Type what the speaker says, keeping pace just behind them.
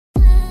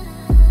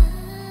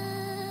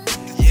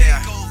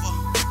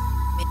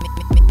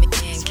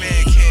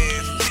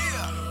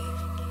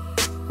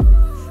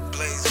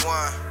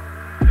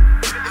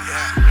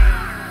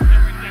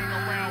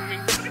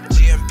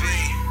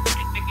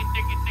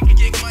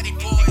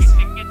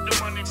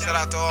Shout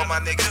out to all my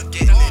niggas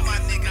getting it.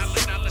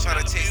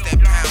 Tryna chase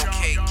that pound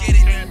cake, get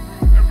it.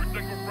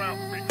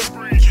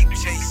 Keep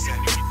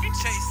chasing, keep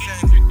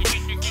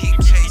chasing, keep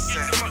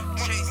chasing.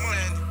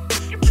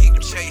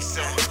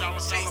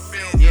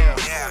 Yeah.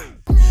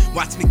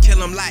 Watch me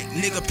kill him like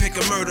nigga pick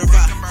a murderer.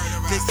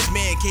 This is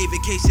man cave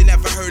vacation,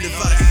 never heard of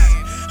us.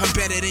 I'm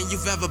better than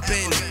you've ever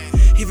been.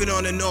 Even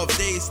on the north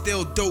days,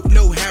 still dope,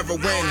 no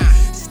heroin.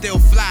 Still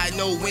fly,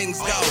 no wings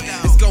though.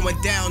 It's going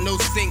down, no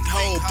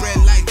sinkhole. Bread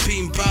like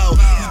Beanbo.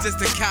 You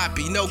just a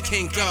copy, no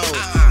Kinko.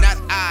 Not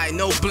I,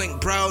 no blink,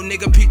 bro.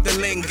 Nigga peep the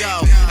lingo.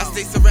 I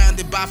stay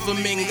surrounded by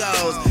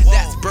flamingos.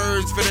 That's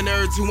birds for the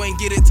nerds who ain't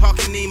get it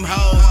talking neem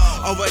hoes.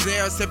 Over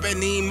there sipping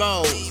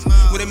Nemos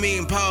with a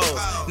mean pose.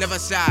 Never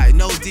shy,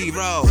 no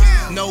D-roll.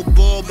 No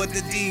bull but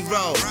the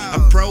D-roll.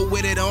 I'm pro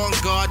with it on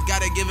guard,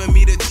 gotta giving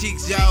me the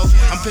cheeks, yo.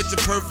 I'm picture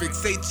perfect,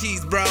 say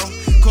cheese, bro.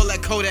 Call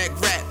that Kodak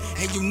rap,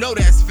 and you know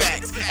that's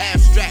facts.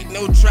 Abstract,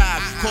 no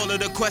tribe. Call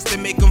it a quest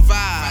and make them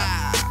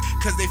vibe.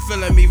 Cause they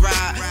feeling me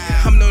ride.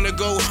 I'm known to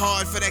go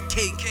hard for that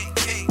cake.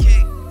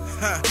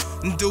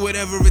 And do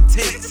whatever it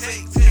takes.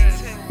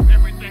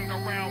 Everything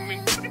around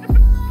me free.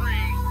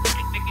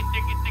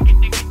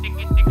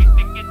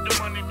 Get the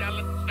money,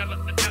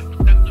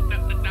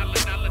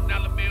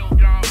 dollar bill.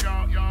 Y'all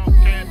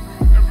cash.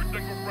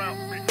 Everything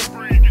around me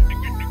free. Get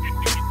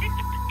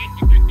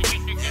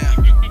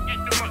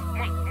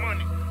the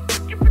money.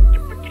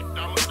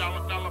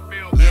 Dollar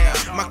bill. Yeah,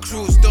 my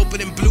crew's doper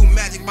than blue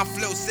magic, my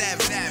flow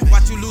savage.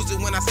 Watch you lose it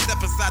when I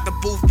step inside the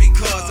booth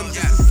because I'm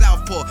just a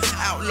southpaw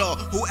outlaw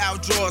who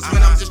outdraws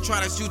when I'm just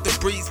trying to shoot the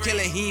breeze,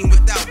 killing him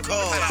without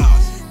cause.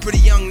 Pretty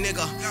young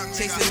nigga,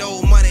 chasing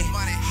old money.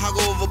 I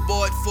go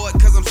overboard for it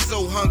cause I'm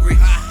so hungry.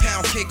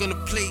 Pound cake on the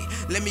plate,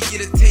 let me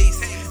get a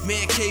taste.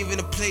 Man cave in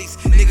the place,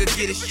 nigga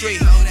get it straight.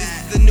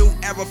 This is the new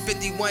era,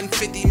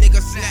 5150, nigga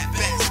snap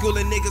back.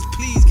 Schooling niggas,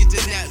 please get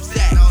your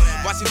knapsack.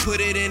 Watch me put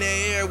it in the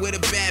air with a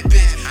bad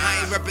bitch. I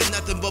ain't reppin'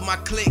 nothing but my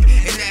clique,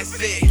 and that's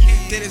it.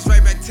 Then it's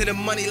right back to the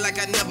money like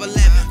I never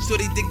left.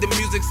 Shorty dig the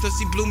music, so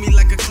she blew me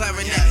like a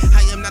clarinet.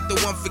 I am not the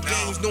one for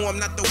games, no I'm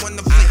not the one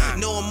to play.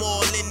 No I'm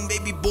all in,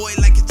 baby boy,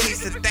 like you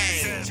chase a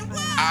thing.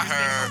 I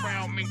heard,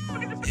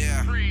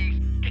 yeah.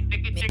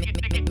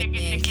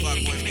 Fuck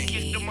with me.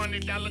 Get the money,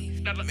 dollar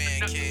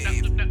Man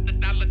cave,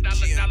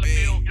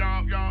 bill.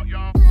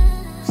 Y'all.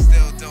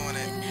 still doing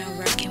it. And now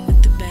rocking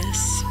with the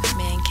best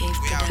Man Cave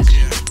We out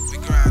here, Productions. we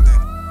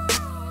grinding,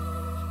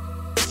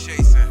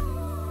 chasing.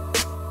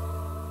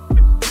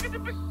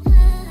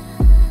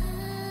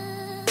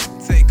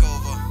 Take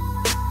over.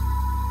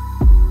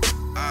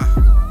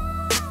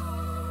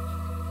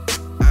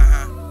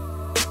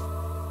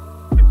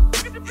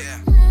 Yeah.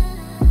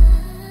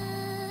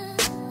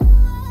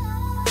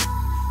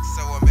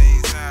 So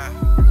amazing.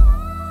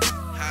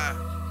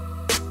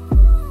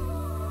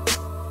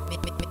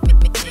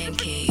 Man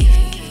Cave.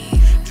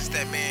 Just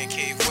that man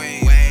cave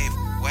wave. Wave.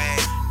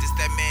 Just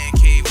that man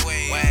cave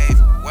wave.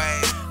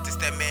 Wave. Just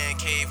that man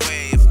cave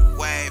wave.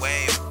 Wave.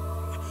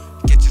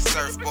 Get your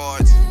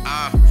surfboards.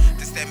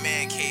 Just that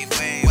man cave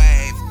wave.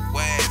 Wave.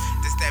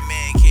 Just that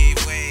man cave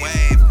wave.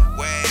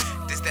 Wave.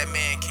 Just that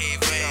man cave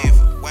wave.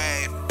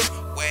 Wave.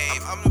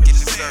 Get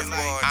your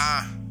surfboards.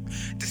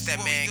 Just that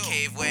man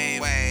cave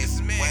wave. Wave.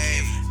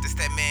 Just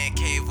that man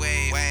cave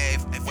wave.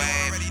 Wave.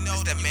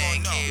 Just that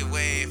man cave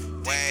wave.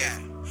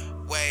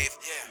 Wave.